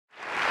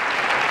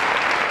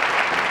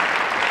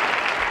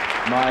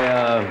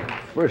My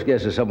first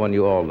guest is someone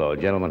you all know, a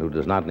gentleman who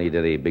does not need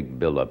any big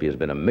build-up. He has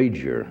been a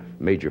major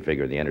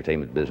figure in the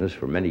entertainment business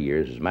for many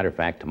years. As a matter of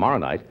fact, tomorrow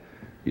night,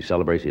 he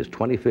celebrates his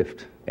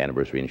 25th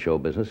anniversary in show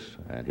business,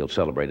 and he'll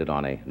celebrate it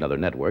on another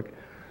network.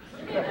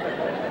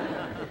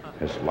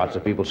 As lots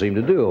of people seem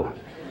to do.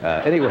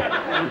 Anyway,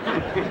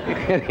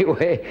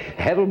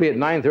 that'll be at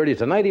 9:30.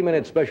 It's a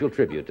 90-minute special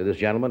tribute to this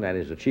gentleman and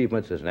his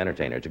achievements as an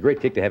entertainer. It's a great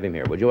kick to have him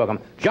here. Would you welcome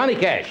Johnny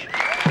Cash?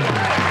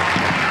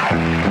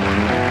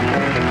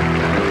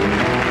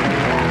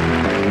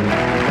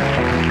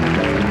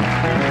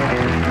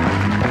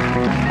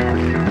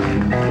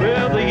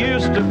 Well, they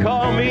used to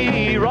call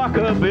me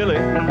Rockabilly.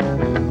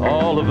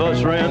 All of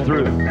us ran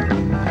through.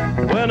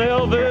 When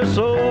Elvis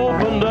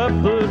opened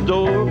up the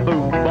door,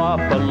 boop, bop,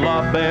 a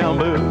la, bam,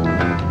 boo.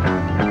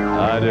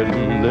 I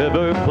didn't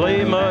ever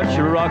play much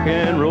rock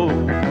and roll,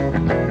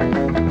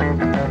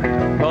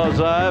 'cause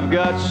I've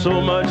got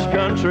so much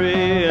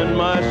country in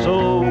my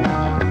soul.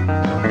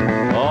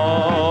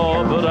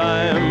 Oh, but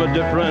I'm a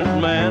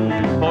different man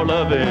for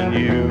loving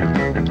you.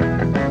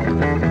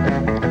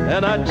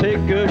 And I'd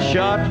take a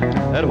shot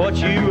at what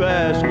you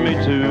asked me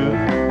to.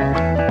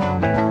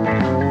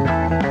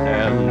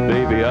 And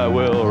baby, I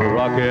will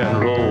rock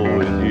and roll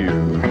with you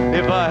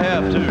if I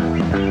have to.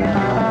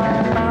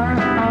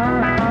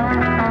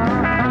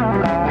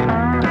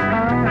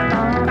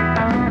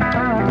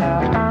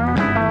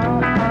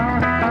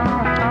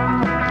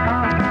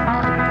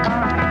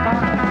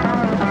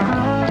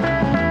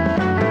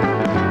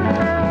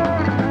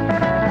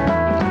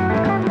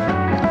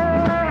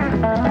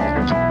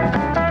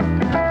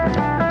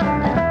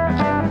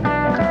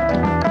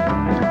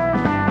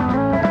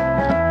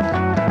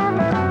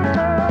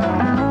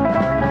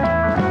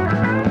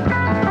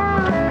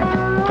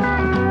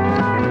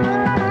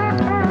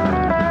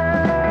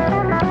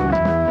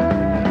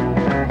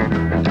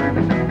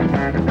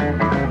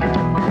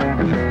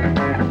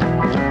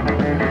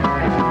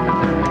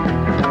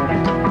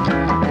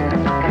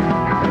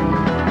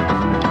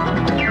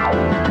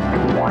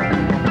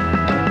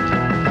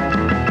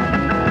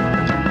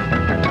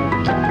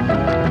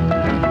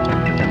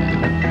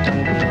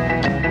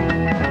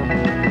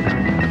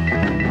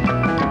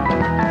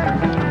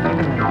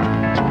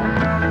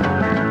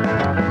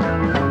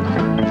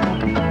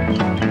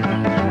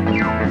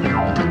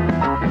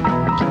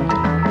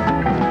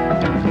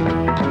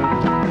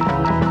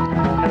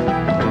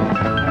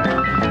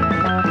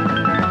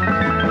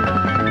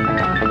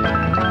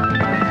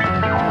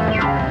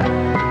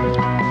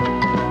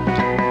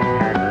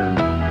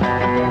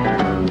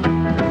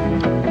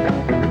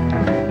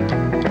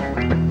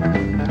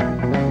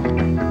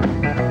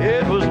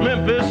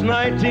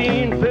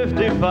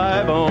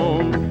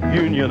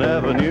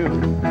 Avenue.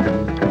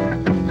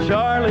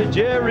 Charlie,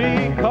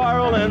 Jerry,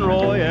 Carl, and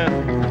Roy,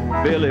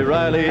 and Billy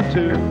Riley,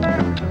 too.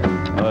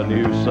 A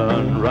new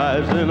sun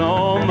rising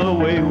on the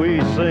way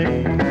we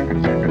sing.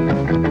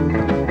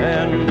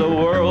 And a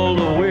world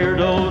of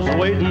weirdos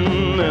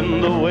waiting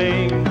in the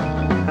wings.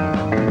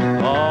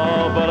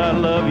 Oh, but I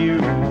love you,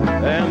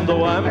 and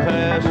though I'm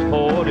past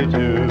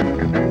 42,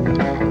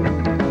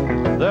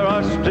 there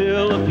are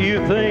still a few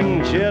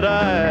things yet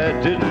I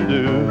didn't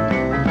do.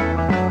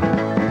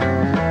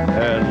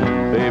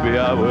 Baby,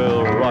 I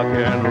will rock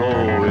and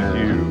roll with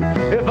you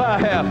if I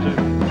have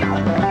to.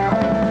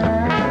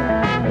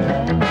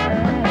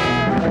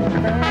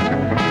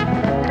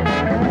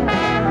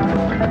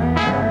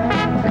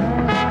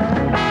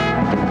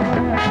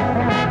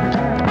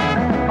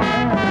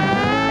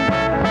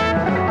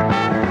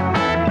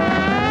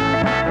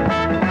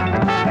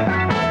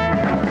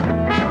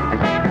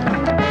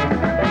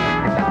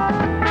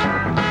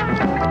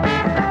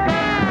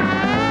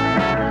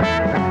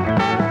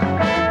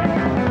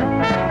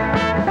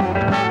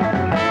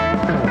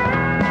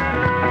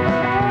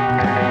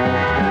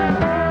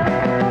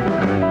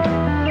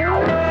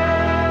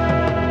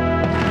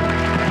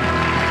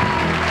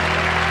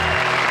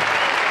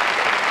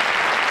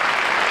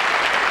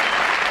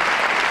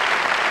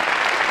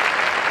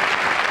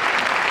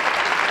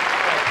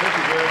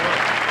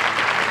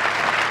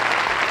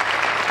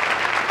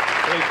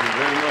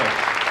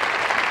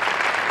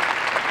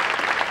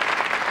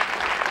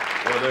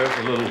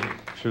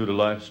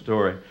 True-to-life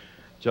story.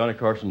 Johnny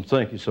Carson,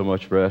 thank you so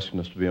much for asking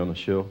us to be on the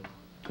show.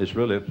 It's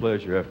really a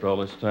pleasure after all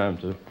this time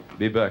to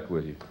be back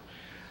with you.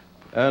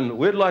 And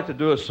we'd like to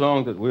do a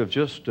song that we're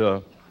just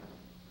going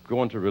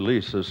to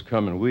release this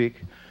coming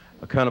week,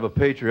 a kind of a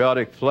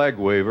patriotic flag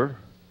waver,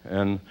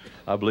 and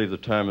I believe the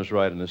time is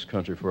right in this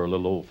country for a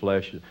little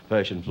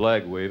old-fashioned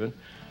flag waving.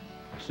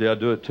 See, I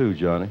do it too,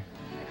 Johnny.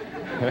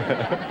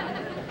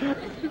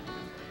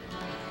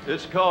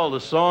 It's called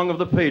The Song of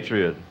the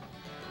Patriot.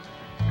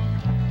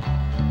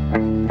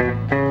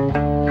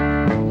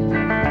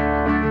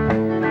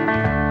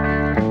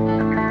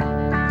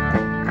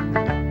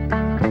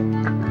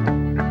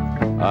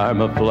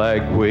 I'm a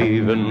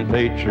flag-waving,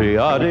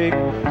 patriotic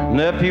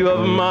nephew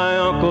of my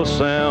Uncle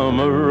Sam,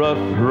 a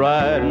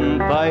rough-riding,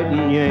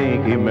 fighting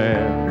Yankee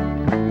man.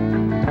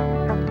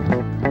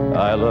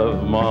 I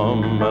love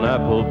Mom and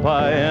apple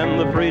pie and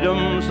the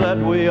freedoms that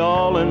we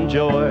all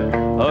enjoy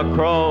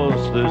across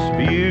this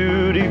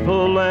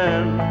beautiful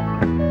land.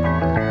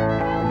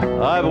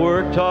 I've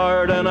worked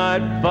hard and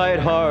I'd fight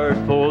hard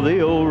for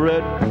the old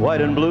red,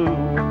 white, and blue,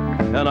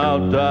 and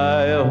I'll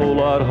die a whole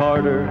lot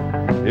harder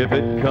if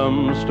it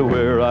comes to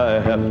where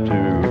I have to.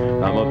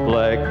 I'm a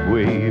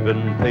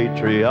flag-waving,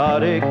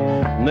 patriotic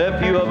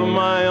nephew of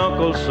my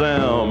Uncle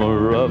Sam, a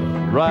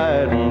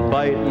rough-riding,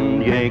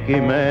 fighting Yankee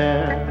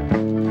man.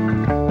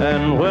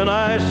 And when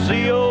I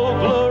see Old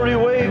Glory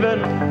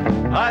waving,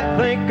 I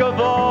think of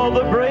all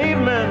the brave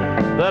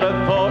men that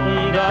have fought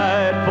and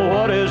died for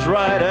what is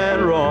right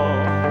and wrong.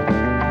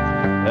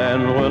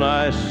 And when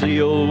I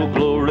see Old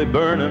Glory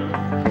burning,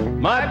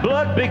 my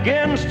blood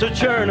begins to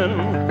churning,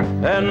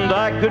 and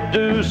I could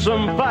do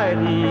some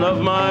fighting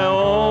of my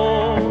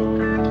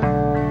own.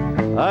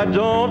 I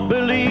don't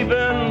believe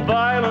in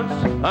violence,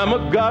 I'm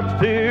a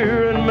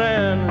God-fearing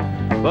man,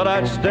 but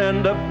I'd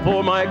stand up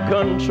for my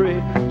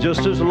country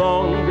just as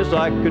long as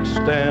I could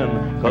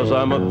stand, 'cause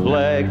I'm a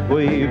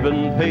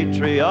flag-waving,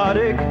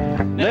 patriotic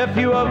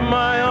nephew of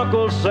my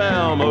Uncle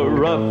Sam, a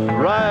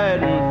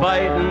rough-riding,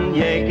 fighting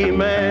Yankee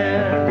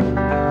man.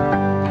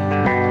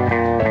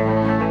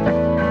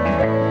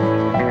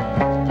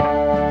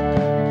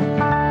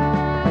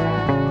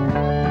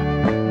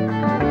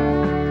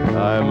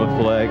 I'm a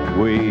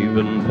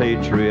flag-waving,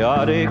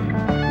 patriotic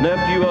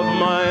nephew of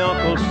my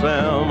Uncle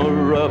Sam, a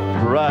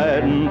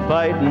rough-riding,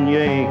 fighting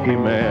Yankee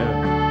man.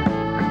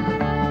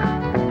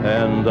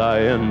 And I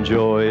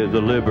enjoy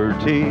the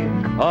liberty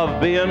of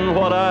being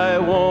what I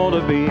want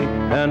to be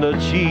and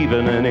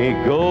achieving any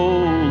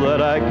goal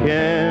that I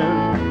can.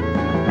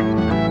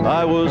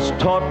 I was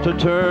taught to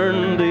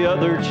turn the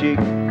other cheek,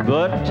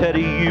 but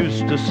Teddy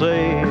used to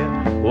say,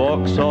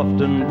 walk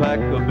soft and pack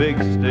a big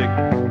stick,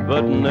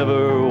 but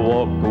never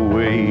walk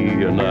away.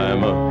 And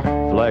I'm a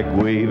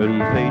flag-waving,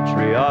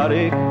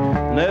 patriotic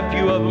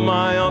nephew of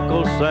my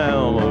Uncle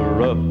Sam, a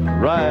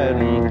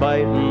rough-riding,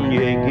 fighting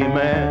Yankee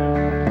man.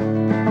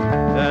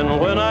 And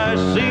when I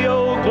see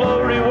Old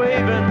Glory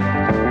waving,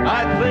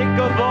 I think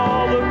of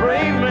all the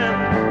brave men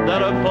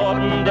that have fought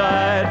and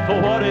died for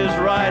what is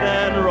right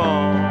and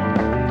wrong.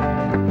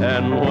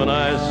 And when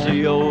I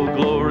see Old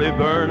Glory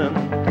burning,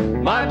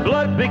 my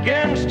blood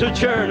begins to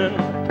churning,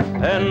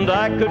 and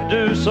I could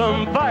do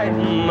some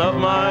fighting of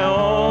my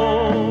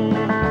own.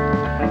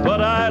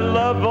 But I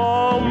love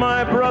all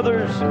my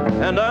brothers,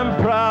 and I'm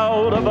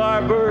proud of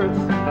our birth.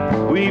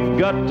 We've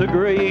got the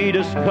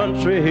greatest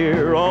country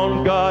here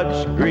on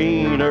God's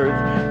green earth.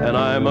 And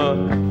I'm a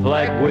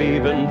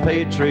flag-waving,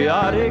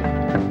 patriotic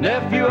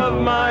nephew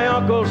of my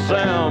Uncle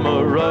Sam,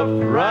 a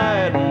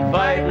rough-riding,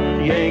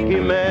 fighting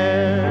Yankee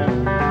man.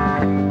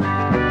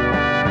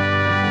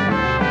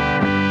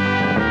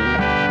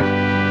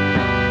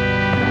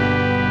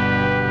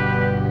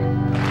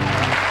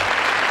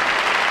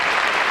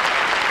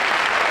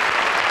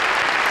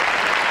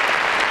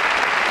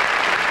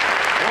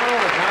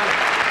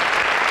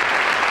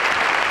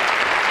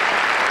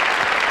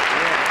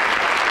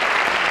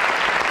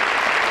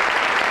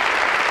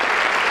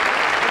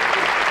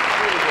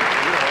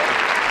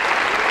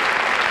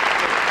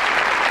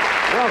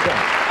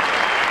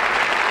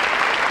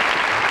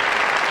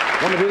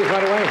 Want to do this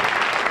right away?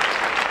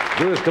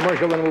 Do this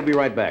commercial, and we'll be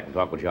right back and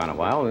talk with John a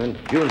while, and then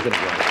June's going to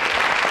join us.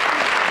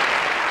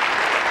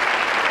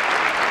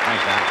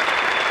 Thanks, Al.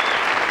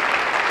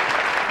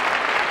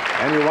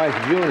 And your wife,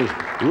 June, is...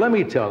 Let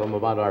me tell them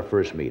about our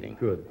first meeting.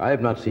 Good. I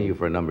have not seen you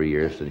for a number of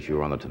years since you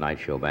were on The Tonight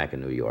Show back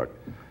in New York.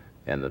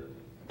 And the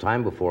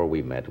time before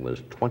we met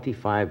was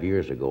 25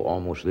 years ago,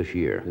 almost this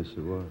year. Yes,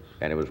 it was.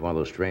 And it was one of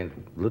those strange...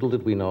 Little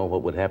did we know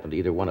what would happen to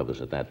either one of us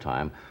at that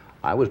time.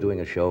 I was doing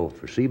a show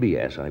for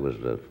CBS, I think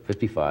it was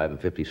 55 and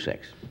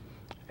 56.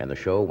 And the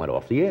show went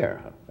off the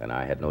air, and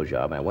I had no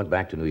job. And I went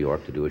back to New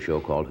York to do a show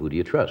called Who Do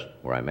You Trust?,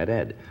 where I met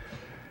Ed.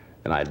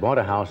 And I had bought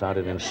a house out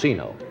in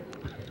Encino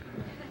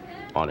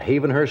on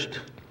Havenhurst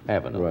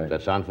Avenue. Right. Does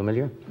that sound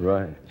familiar?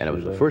 Right. And it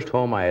was the first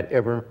home I had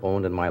ever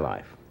owned in my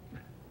life.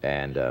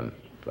 And I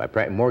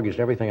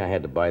mortgaged everything I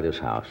had to buy this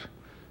house.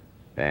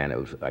 And it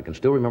was, I can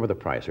still remember the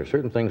price. There are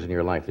certain things in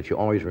your life that you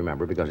always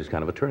remember because it's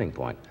kind of a turning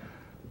point.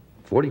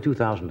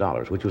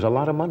 $42,000, which was a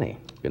lot of money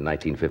in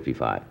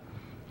 1955.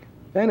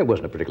 And it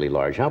wasn't a particularly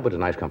large house, but a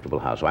nice, comfortable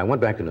house. So I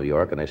went back to New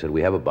York, and they said, we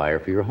have a buyer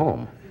for your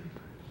home.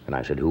 And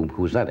I said,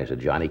 who's that? They said,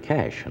 Johnny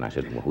Cash. And I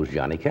said, well, who's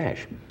Johnny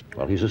Cash?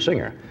 Well, he's a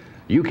singer.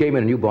 You came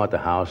in and you bought the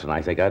house, and I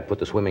think I'd put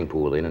the swimming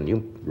pool in, and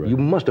you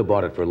must have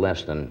bought it for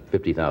less than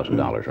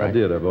 $50,000, right? I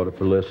did. I bought it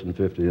for less than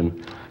 50,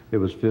 and it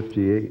was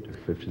 58 or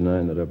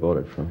 59 that I bought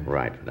it from.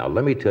 Right. Now,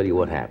 let me tell you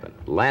what happened.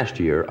 Last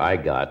year, I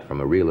got from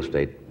a real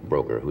estate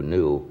broker who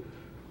knew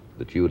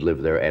that you would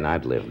live there and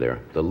I'd live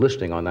there, the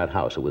listing on that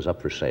house. It was up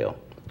for sale,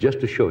 just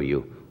to show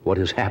you what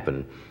has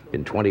happened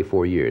in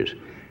 24 years.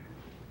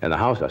 And the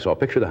house, I saw a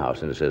picture of the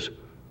house, and it says,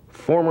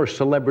 former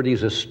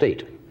celebrity's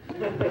estate.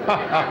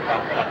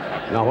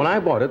 Now, when I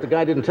bought it, the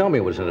guy didn't tell me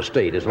it was an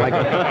estate. It's like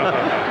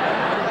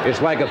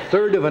It's like a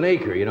third of an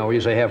acre, you know, where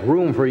you say have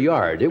room for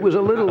yard. It was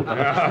a little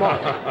small.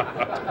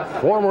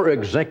 Former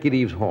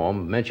executive's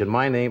home mentioned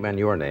my name and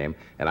your name,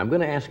 and I'm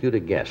going to ask you to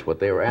guess what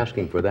they were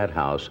asking for that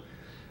house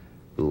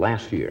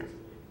last year.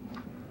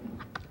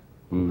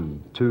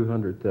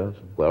 200,000.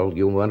 Well,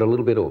 you went a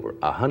little bit over.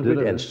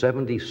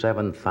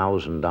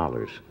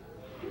 $177,000.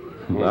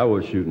 I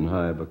was shooting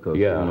high because,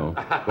 you know,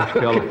 it's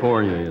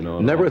California, you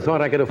know. Never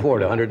thought I could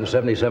afford a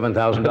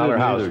 $177,000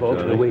 house,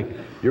 folks.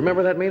 You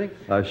remember that meeting?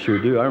 I sure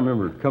do. I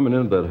remember coming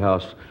into that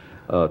house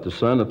to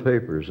sign the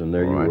papers, and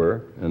there you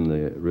were, and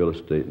the real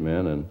estate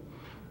man, and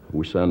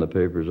we signed the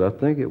papers. I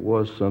think it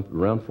was something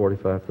around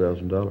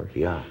 $45,000.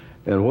 Yeah.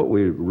 And what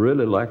we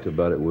really liked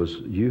about it was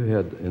you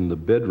had in the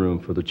bedroom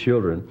for the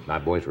children. My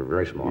boys were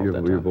very small.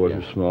 Your boys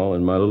were small,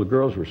 and my little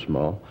girls were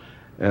small.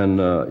 And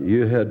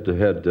you had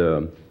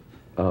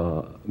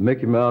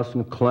Mickey Mouse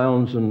and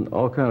clowns and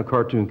all kind of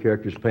cartoon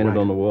characters painted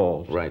on the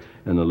walls. Right.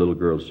 And the little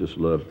girls just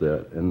loved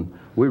that. And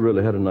we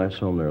really had a nice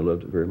home there. I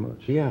loved it very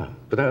much. Yeah.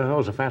 But that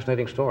was a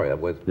fascinating story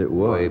with the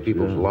way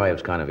people's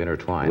lives kind of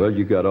intertwined. Well,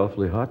 you got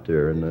awfully hot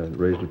there and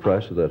raised the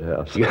price of that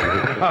house.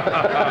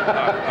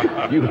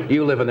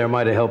 You living there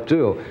might have helped,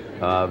 too.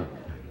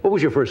 What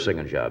was your first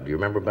singing job? Do you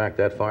remember back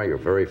that far? Your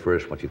very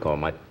first, what you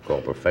might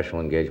call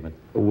professional engagement?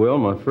 Well,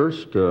 my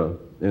first,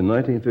 in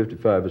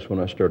 1955 is when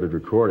I started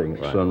recording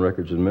at Sun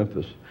Records in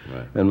Memphis.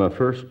 Right. And my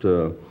first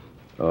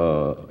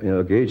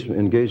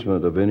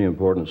engagement of any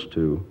importance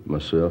to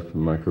myself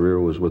and my career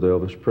was with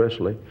Elvis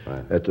Presley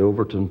at the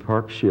Overton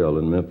Park Shell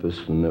in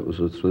Memphis, and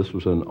this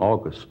was in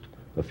August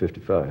of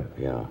 '55.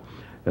 Yeah.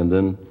 And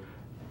then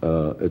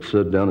it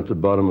said down at the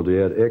bottom of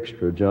the ad,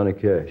 extra, Johnny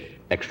Cash.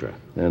 Extra.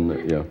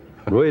 And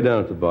way down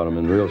at the bottom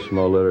in real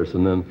small letters.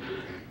 And then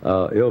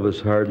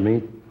Elvis hired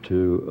me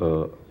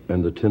to,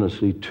 and the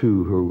Tennessee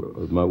Two,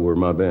 who were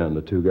my band,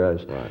 the two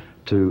guys,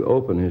 to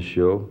open his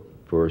show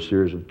for a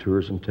series of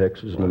tours in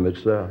Texas and the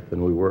Mid-South.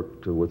 And we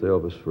worked with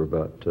Elvis for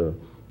about 3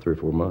 or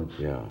 4 months.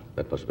 Yeah,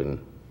 that must have been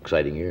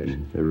exciting years.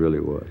 It really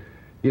was.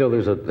 You know,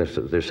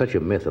 there's such a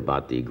myth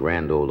about the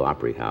Grand Ole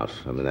Opry House.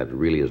 I mean, that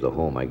really is the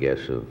home, I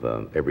guess, of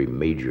every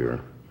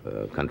major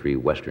country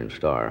western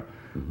star.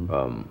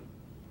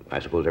 I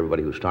suppose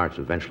everybody who starts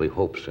eventually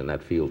hopes in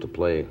that field to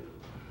play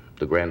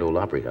the Grand Ole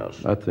Opry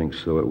House. I think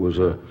so.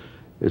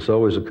 It's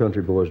always a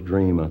country boy's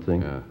dream, I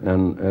think. Yeah.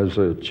 And as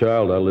a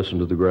child, I listened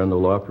to the Grand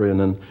Ole Opry, and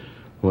then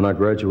when I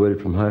graduated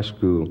from high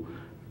school,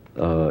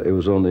 it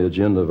was on the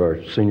agenda of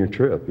our senior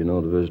trip, you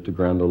know, to visit the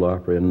Grand Ole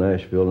Opry in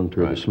Nashville and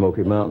tour the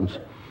Smoky Mountains.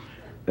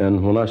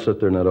 And when I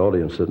sat there in that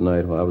audience at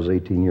night when I was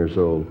 18 years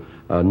old,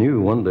 I knew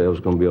one day I was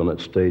going to be on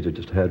that stage. It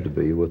just had to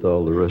be with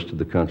all the rest of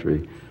the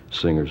country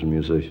singers and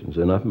musicians.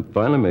 And I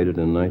finally made it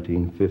in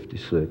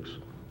 1956.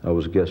 I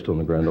was a guest on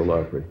the Grand Ole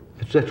Opry.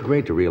 That's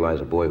great to realize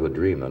a boyhood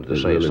dream and to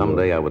say really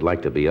someday I would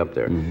like to be up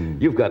there.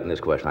 You've gotten this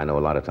question, I know, a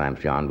lot of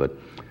times, John, but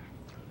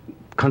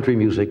country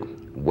music,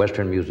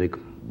 western music,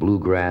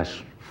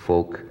 bluegrass,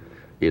 folk,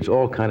 it's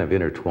all kind of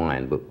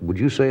intertwined. But would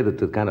you say that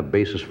the kind of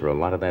basis for a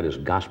lot of that is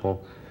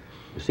gospel?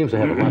 It seems to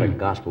have a lot of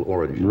gospel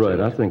origins. Right,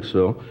 I think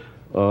so.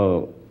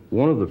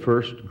 One of the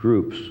first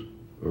groups,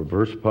 or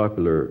first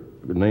popular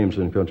names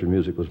in country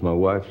music, was my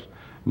wife's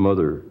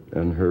mother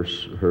and her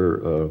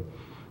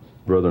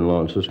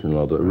brother-in-law and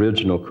sister-in-law, the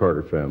original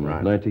Carter family,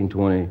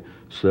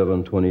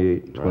 1927,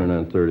 28,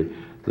 29, 30.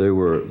 They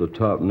were the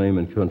top name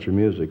in country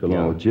music,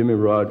 along with Jimmy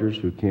Rogers,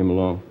 who came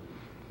along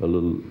a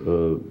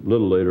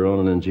little later on,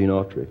 and then Gene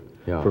Autry.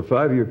 For a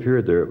 5-year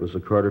period there, it was the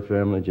Carter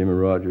family, Jimmy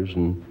Rogers,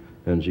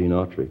 and Gene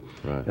Autry.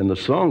 And the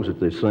songs that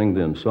they sang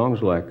then,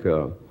 songs like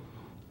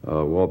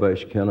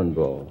Wabash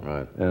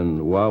Cannonball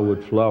and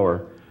Wildwood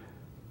Flower,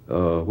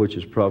 which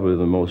is probably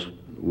the most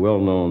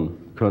well-known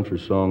country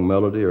song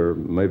melody, or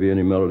maybe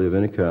any melody of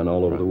any kind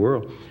all over the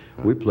world.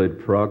 We played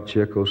Prague,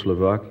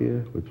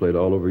 Czechoslovakia. We played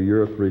all over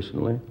Europe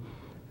recently,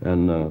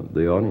 and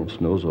the audience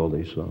knows all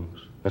these songs.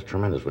 That's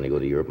tremendous when you go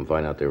to Europe and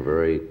find out they're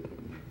very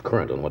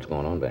current on what's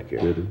going on back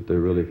here. They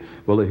really,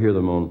 well, they hear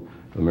them on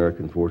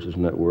American Forces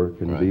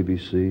Network and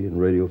BBC and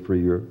Radio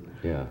Free Europe.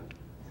 Yeah.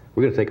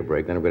 We're going to take a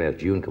break, then we're going to have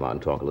June come out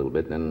and talk a little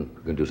bit, and then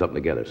we're going to do something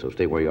together. So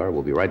stay where you are.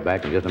 We'll be right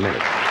back in just a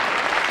minute.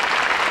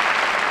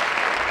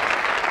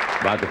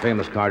 About the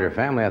famous Carter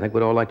family, I think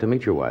we'd all like to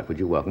meet your wife. Would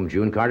you welcome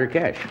June Carter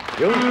Cash?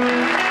 June?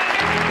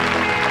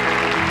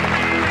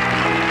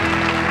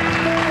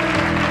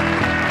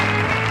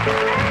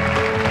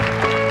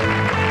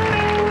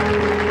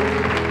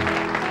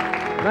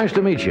 Nice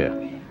to meet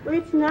you. Well,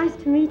 it's nice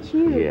to meet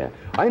you. Yeah.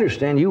 I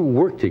understand you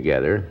worked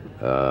together,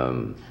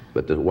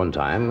 but at one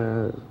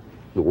time,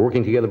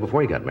 working together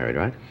before you got married,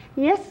 right?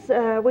 Yes,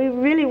 we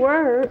really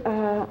were.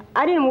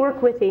 I didn't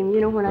work with him,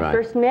 you know, when I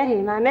first met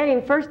him. I met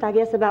him first, I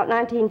guess, about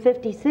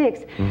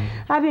 1956.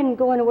 I've been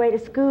going away to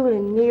school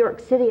in New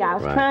York City. I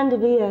was trying to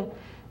be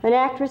an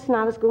actress, and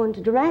I was going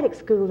to dramatic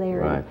school there.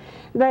 Right.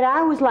 But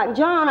I was like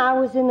John. I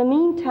was in the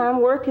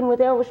meantime working with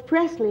Elvis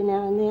Presley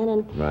now and then,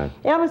 and Right.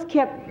 Elvis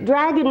kept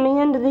dragging me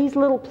into these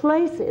little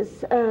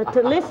places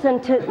to listen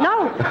to.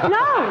 No.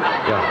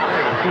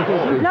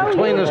 Yeah. No,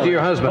 Explain you- this to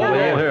your husband. No, will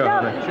you?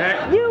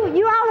 no,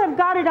 you all have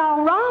got it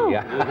all wrong.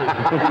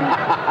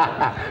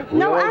 Yeah. We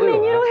No, all I do,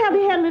 mean, you huh? know how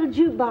they had little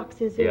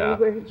jukeboxes Yeah.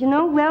 everywhere, you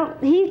know? Well,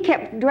 he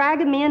kept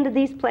dragging me into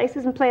these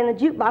places and playing the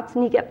jukebox,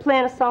 and he kept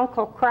playing a song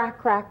called Cry,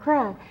 Cry,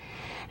 Cry.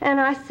 And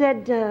I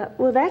said,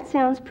 well, that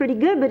sounds pretty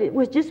good, but it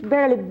was just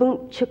barely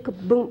boom,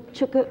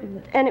 chicka,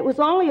 and it was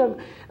only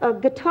a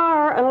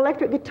guitar, an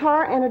electric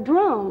guitar, and a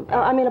drum.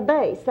 I mean, a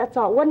bass, that's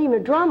all. It wasn't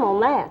even a drum on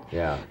that.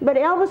 Yeah. But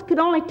Elvis could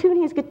only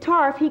tune his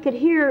guitar if he could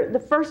hear the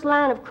first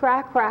line of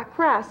Cry, Cry,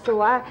 Cry.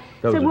 So I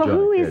That said, was a well,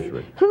 Johnny Cash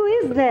record. who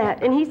is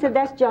that? And he said,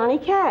 that's Johnny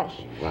Cash.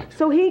 Right.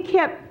 So he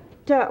kept,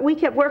 we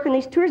kept working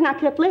these tours, and I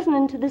kept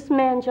listening to this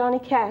man, Johnny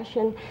Cash.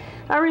 And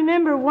I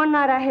remember one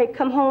night I had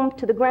come home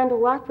to the Grand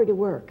Ole Opry to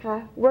work.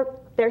 I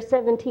worked there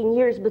 17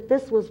 years, but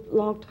this was a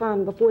long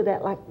time before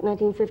that, like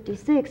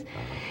 1956.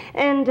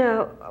 And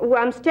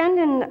I'm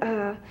standing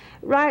I'm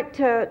going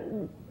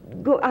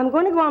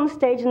to go on the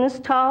stage, and this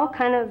tall,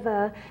 kind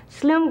of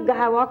slim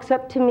guy walks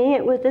up to me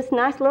with this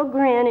nice little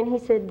grin, and he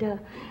said,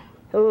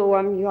 hello,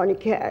 I'm Johnny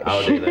Cash.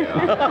 Howdy there.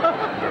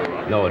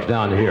 No, it's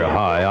down here.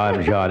 Hi,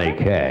 I'm Johnny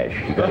Cash.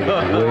 You gotta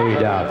get way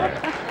down there.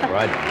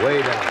 Right,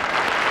 way down.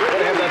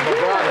 Gotta have that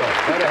vibrato.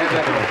 Gotta have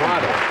that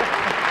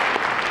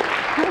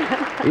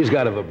vibrato. He's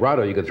got a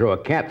vibrato you could throw a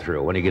cat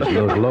through when he gets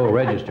those low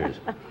registers.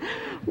 And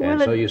Well,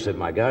 so you said,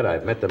 my God,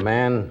 I've met the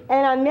man.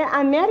 And I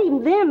met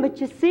him then, but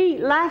you see,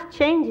 life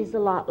changes a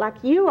lot, like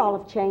you all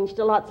have changed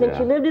a lot since Yeah.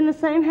 you lived in the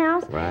same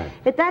house. Right.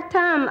 At that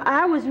time,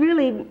 I was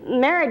really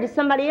married to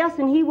somebody else,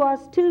 and he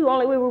was too,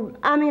 only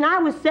I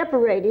was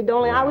separated,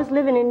 only I was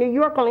living in New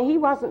York, only he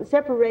wasn't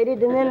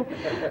separated, and then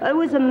it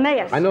was a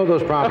mess. I know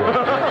those problems.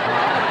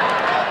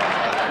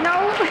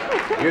 No.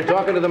 You're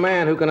talking to the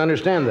man who can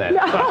understand that.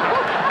 No,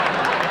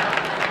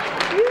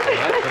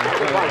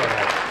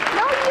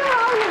 you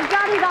all have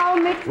got it all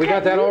mixed up. We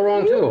got that all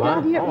wrong, You too, huh?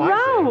 got it Oh, I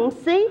wrong,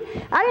 see?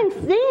 I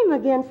didn't see him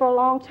again for a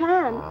long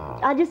time. Ah.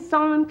 I just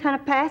saw him kind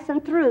of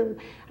passing through.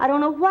 I don't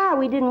know why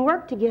we didn't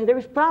work together. It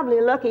was probably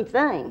a lucky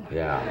thing.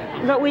 Yeah.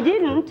 But we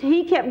didn't.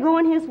 He kept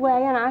going his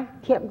way, and I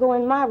kept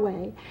going my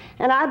way.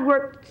 And I'd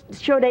work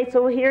show dates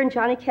over here, and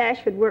Johnny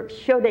Cash would work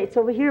show dates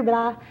over here, but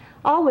I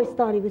always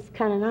thought he was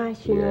kind of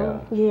nice, you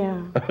know?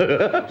 Yeah.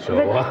 So,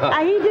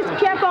 But he just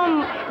kept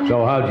on...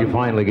 so how'd you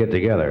finally get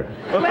together?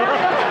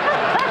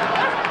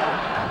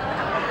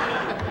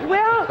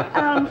 Well,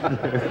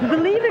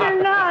 believe it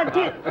or not,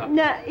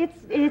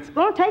 it's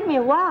going to take me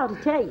a while to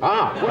tell you.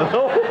 Ah,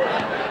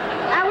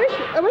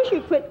 I wish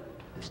you'd quit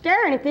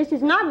staring at this.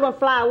 It's not going to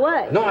fly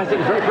away. no, I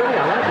think it's very pretty.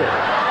 I like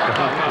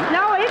it.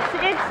 No,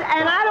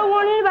 and I don't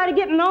want anybody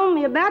getting on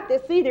me about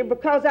this either,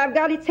 because I've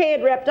got its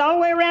head wrapped all the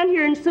way around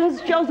here, and as soon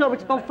as the show's over,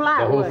 it's going to fly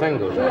The away. whole thing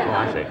goes up. Yeah. Oh,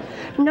 I see.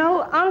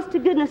 No, honest to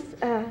goodness,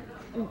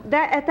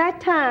 at that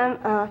time,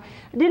 I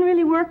didn't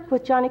really work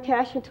with Johnny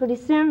Cash until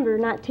December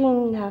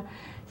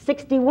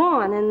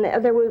 1961,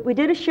 and we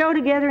did a show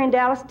together in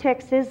Dallas,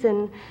 Texas,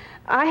 and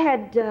I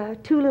had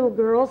 2 little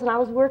girls, and I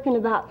was working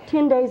about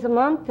 10 days a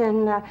month,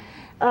 and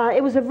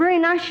it was a very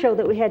nice show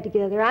that we had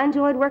together. I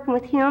enjoyed working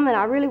with him, and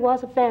I really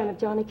was a fan of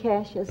Johnny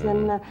Cash's.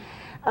 And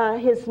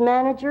his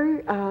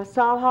manager,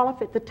 Saul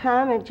Holliff at the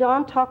time, and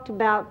John talked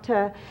about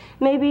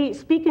maybe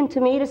speaking to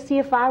me to see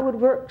if I would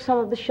work some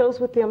of the shows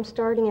with them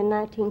starting in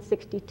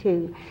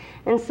 1962.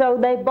 And so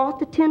they bought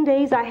the 10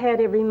 days I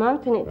had every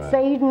month, and it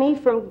saved me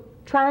from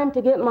trying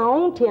to get my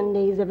own 10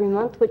 days every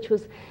month, which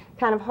was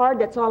kind of hard.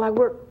 That's all I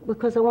worked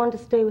because I wanted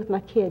to stay with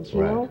my kids,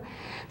 you know.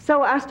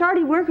 So I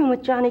started working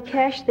with Johnny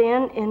Cash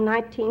then in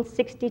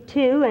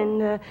 1962,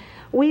 and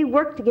we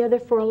worked together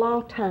for a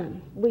long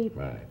time. We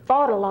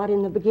fought a lot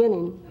in the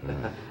beginning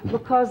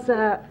because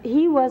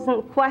he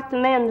wasn't quite the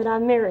man that I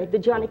married, the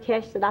Johnny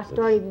Cash that I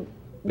started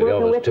But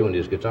working Elvis with. tuned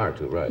his guitar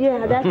too, right?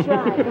 Yeah, that's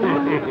right.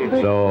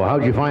 Uh-huh. So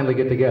how'd you finally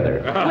get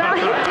together?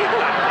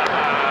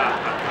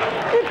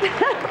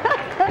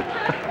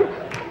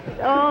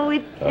 Oh,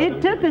 it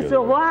took us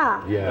a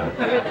while. Yeah.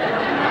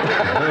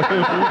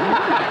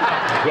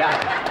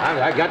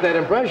 Yeah, I got that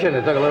impression.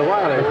 It took a little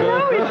while there.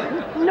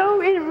 No,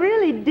 it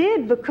really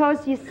did,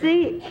 because you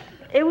see,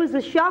 it was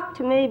a shock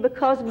to me,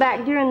 because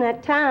back during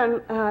that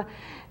time,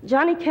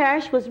 Johnny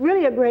Cash was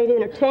really a great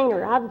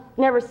entertainer. I've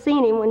never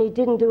seen him when he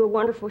didn't do a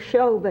wonderful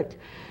show, but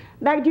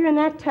back during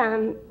that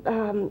time,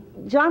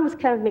 John was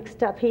kind of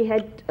mixed up. He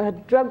had a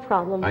drug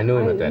problem. I knew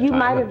him at that you time.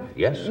 Might have,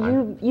 Yes.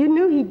 You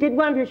knew he did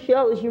one of your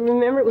shows. You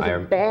remember? It was a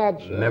bad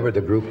show. I remember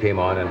the group came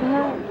on,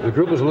 and the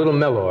group was a little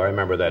mellow, I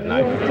remember that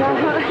night.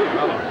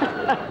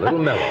 A little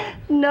mellow.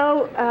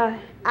 No,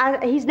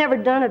 he's never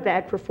done a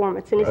bad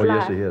performance in his life. Oh,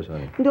 yes, he has,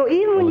 honey. No,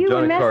 even when On the you were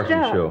Johnny messed Carson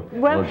up. show.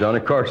 Well, On the Johnny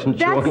Carson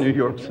show in that's- New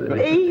York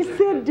City. He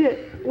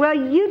said, well,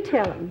 you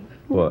tell him.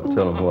 What?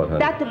 Tell them what, honey?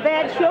 About the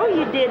bad show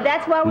you did.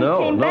 That's why we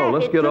came back. No,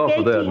 let's get off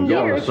of that and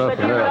go on to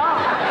something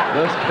else.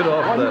 Let's get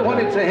off of that. You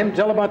wanted to him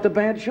tell about the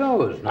bad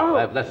shows. No,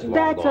 that's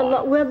long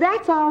gone. Well,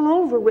 that's all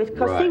over with,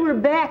 because, see, Right. we're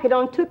back. It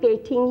only took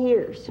 18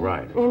 years.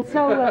 Right. And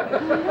so,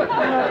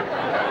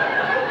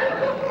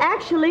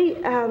 actually,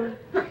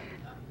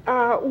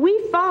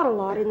 we fought a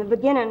lot in the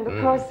beginning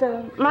because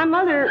my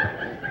mother,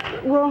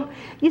 well,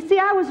 you see,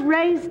 I was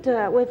raised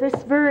with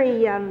this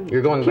very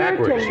You're going Puritan.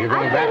 backwards. You're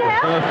going I can't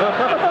backwards. help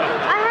it.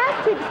 I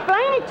have to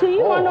explain it to you.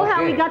 You want to know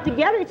how we got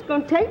together? It's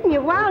going to take me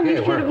a while. Okay,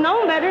 You should have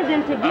known better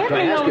than to get Can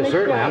I me ask on you, this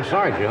certainly? show. I'm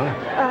sorry, June.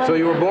 So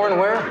you were born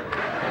where?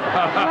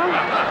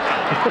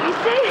 You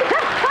see?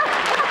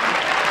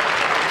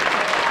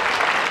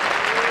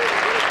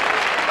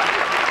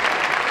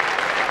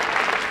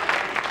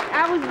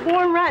 I was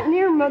born right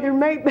near Mother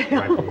Maybelle.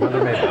 Right,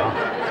 Mother Maybelle.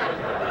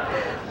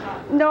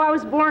 No, I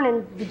was born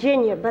in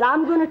Virginia, but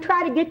I'm going to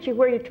try to get you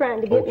where you're trying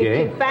to get me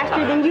to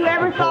faster than you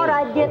ever thought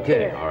I'd get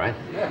there. All right.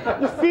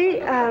 You see,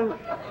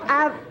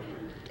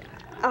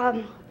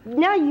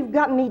 now you've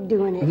got me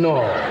doing it.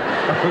 No.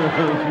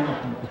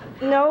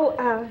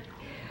 No,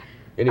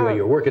 Anyway,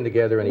 you're working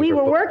together, and we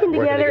were working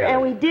together,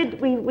 and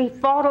we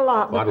fought a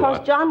lot Fought a because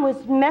lot. John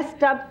was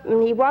messed up,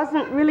 and he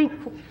wasn't really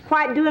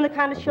quite doing the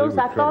kind of shows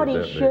I thought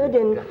he should.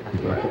 And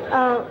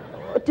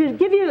to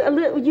give you a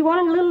little, you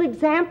want a little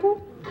example?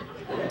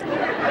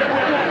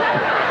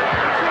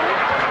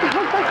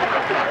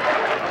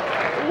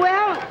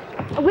 Well,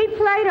 we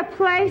played a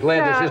place.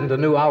 Glad this isn't a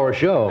new hour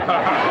show.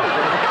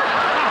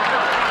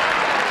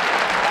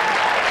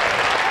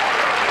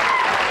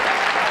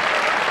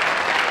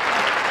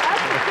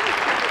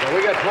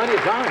 We got plenty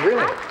of time,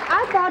 really.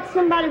 I thought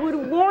somebody would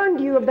have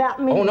warned you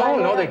about me. Oh, by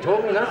no, now. they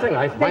told me nothing.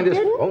 I find this.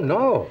 didn't? Oh,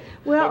 no.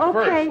 Well,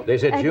 okay. They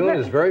said June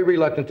is very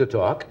reluctant to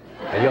talk,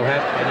 and you'll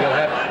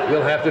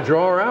have to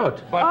draw her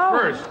out. But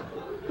first,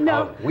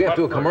 No. We have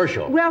to do a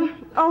commercial. Well,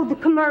 the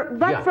commercial.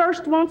 But Yeah.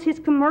 first wants his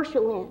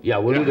commercial in. Yeah,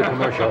 we'll do the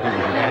commercial,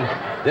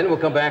 and then we'll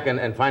come back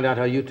and find out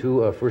how you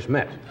two first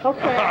met.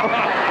 Okay.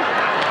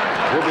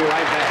 We'll be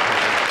right back.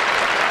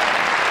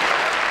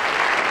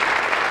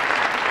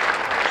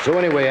 So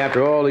anyway,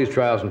 after all these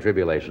trials and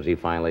tribulations, he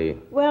finally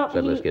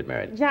said, let's get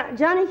married.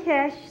 Johnny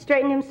Cash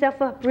straightened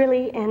himself up,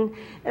 really, and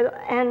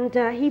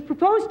he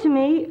proposed to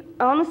me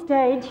on the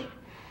stage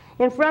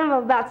in front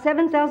of about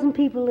 7,000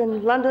 people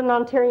in London,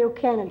 Ontario,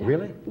 Canada.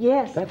 Really?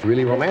 Yes. That's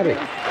really romantic. It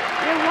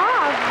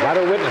was. A lot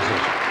of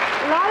witnesses.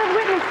 A lot of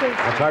witnesses.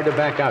 That's hard to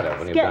back out of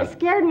when you've done it.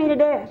 Scared me to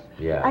death.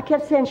 Yeah. I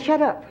kept saying,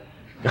 shut up.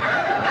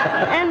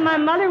 And my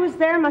mother was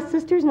there, my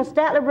sisters and the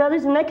Statler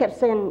brothers, and they kept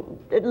saying,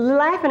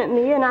 laughing at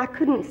me, and I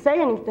couldn't say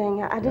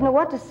anything. I didn't know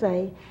what to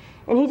say.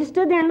 And he just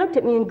stood there and looked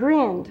at me and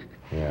grinned.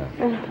 Yeah.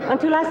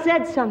 Until I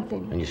said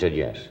something. And you said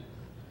yes.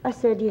 I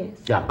said yes.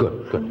 Yeah,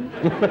 good.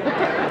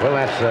 Well,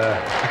 that's,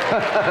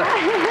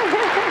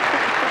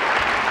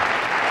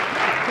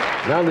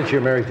 Now that you're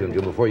married to him,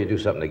 June, before you do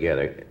something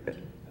together,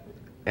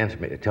 answer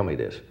me, tell me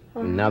this.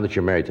 Now that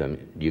you're married to him,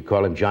 do you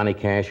call him Johnny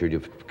Cash, or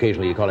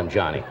occasionally you call him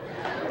Johnny?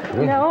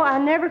 No, I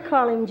never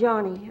call him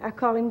Johnny. I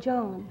call him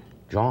John.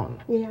 John?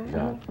 Yeah,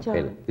 John.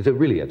 Hey, it's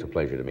a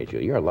pleasure to meet you.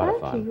 You're a lot of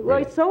fun. Thank you. Well,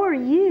 really. so are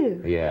you.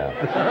 Yeah.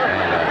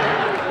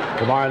 And,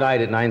 tomorrow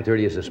night at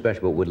 9:30 is a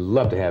special, but we'd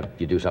love to have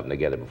you do something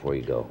together before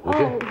you go. Would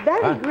you?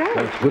 That'd be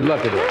great. We'd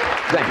love to do it.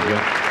 Thank you,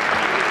 Jim.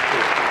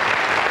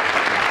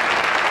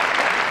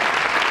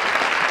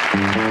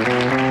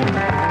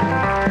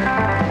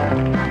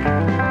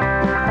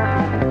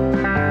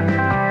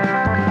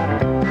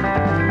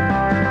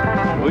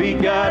 We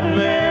got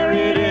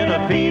married in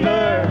a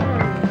fever,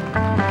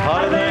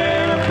 hotter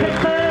than a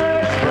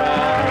Christmas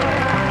sprout.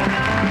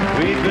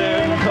 We've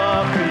been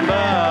talking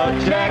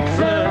about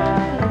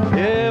Jackson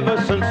ever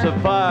since the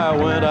fire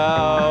went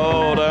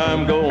out.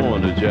 I'm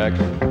going to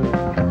Jackson.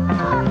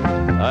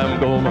 I'm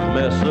gonna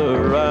mess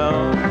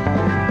around.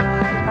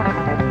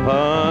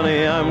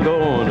 Honey, I'm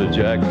going to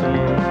Jackson.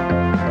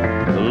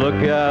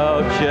 Look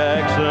out,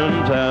 Jackson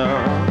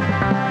town.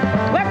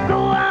 Well, go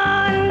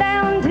on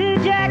down to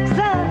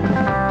Jackson.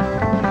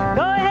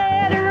 Go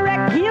ahead and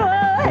wreck your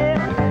head.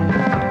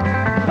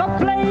 Go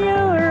play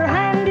your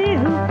handy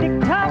hoop,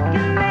 tick-tock,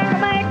 and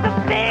make a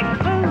big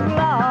fool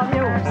of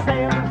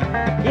yourself.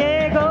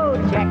 Yeah, go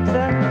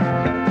Jackson.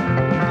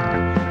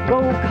 Go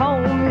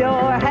comb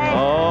your hair.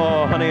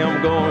 Oh, honey,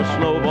 I'm going to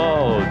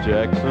snowball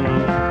Jackson.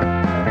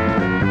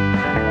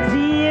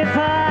 See if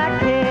I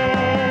can.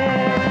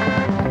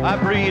 I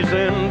breeze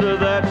into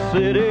that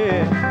city,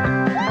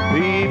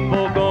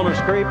 people gonna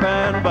scrape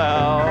and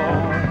bow.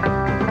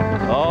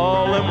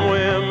 All them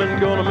women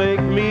gonna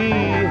make me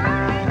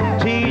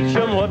teach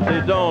them what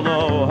they don't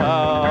know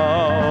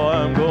how.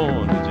 I'm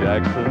going to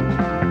Jackson.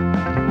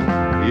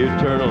 You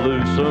turn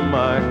loose on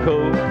my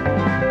coat.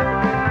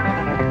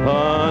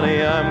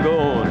 Honey, I'm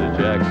going to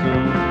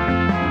Jackson.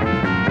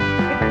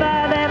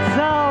 Goodbye, that's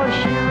all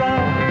she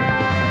wrote.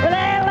 Well,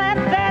 they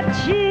laughed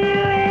at you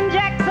in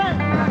Jackson,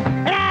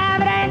 and I'm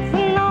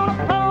dancing on a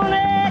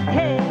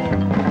ponytail.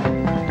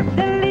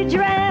 They'll lead you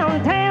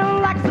around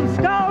town like some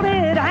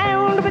scalded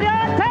hound with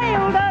your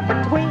tail up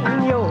between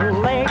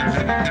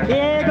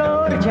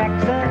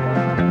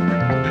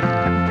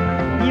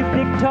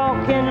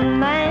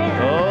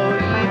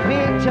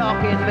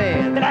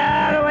been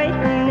out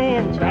waiting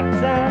in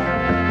Jackson.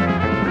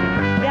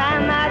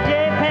 Got my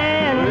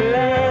Japan.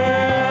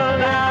 Well,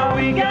 now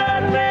we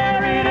got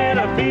married in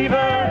a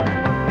fever,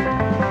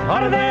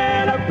 hotter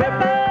than a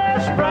pepper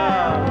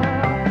sprout.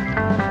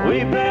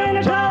 We've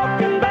been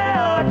talking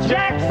about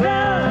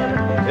Jackson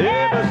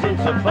ever since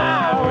the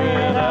fire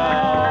went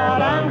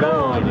out. I'm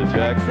going to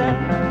Jackson,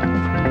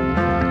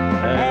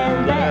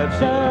 and that's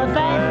a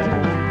fact.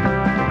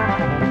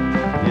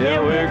 Yeah,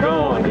 we're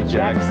going to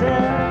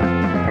Jackson.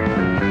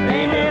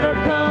 Ain't never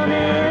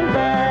coming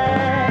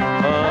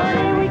back.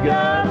 Honey, we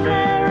got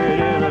married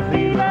in a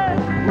fever.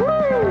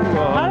 Woo!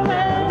 Hotter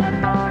than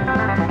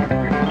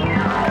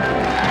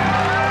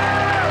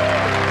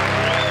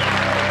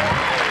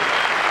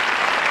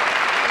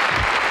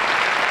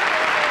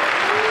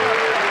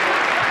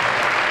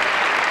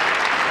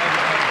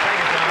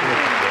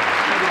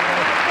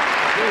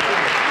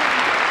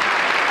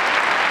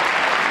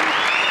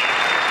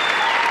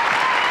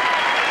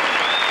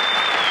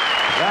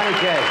Johnny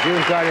Cash,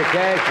 June Carter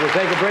Cash. We'll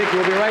take a break.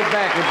 We'll be right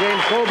back with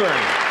James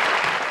Coburn.